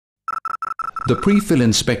The pre-fill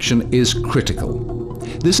inspection is critical.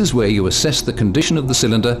 This is where you assess the condition of the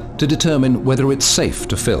cylinder to determine whether it's safe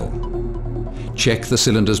to fill. Check the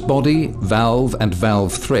cylinder's body, valve and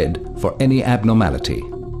valve thread for any abnormality.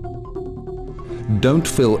 Don't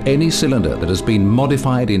fill any cylinder that has been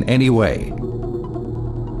modified in any way.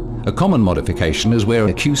 A common modification is where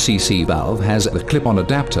a QCC valve has a clip-on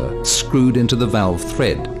adapter screwed into the valve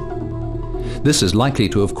thread. This is likely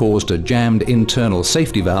to have caused a jammed internal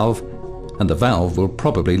safety valve, and the valve will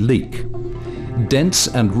probably leak. Dents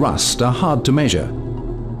and rust are hard to measure.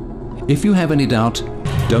 If you have any doubt,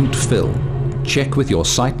 don't fill. Check with your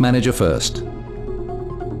site manager first.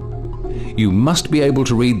 You must be able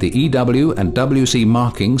to read the EW and WC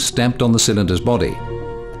markings stamped on the cylinder's body.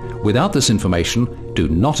 Without this information, do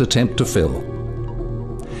not attempt to fill.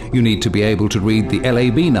 You need to be able to read the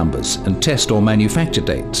LAB numbers and test or manufacture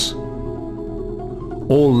dates.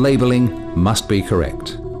 All labeling must be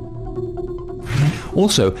correct.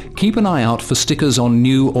 Also, keep an eye out for stickers on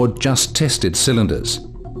new or just tested cylinders.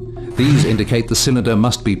 These indicate the cylinder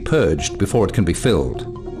must be purged before it can be filled.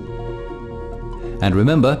 And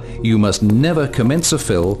remember, you must never commence a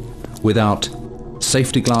fill without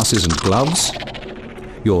safety glasses and gloves,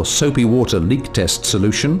 your soapy water leak test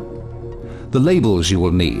solution, the labels you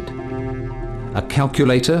will need, a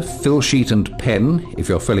calculator, fill sheet and pen if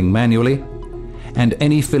you're filling manually, and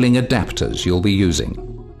any filling adapters you'll be using.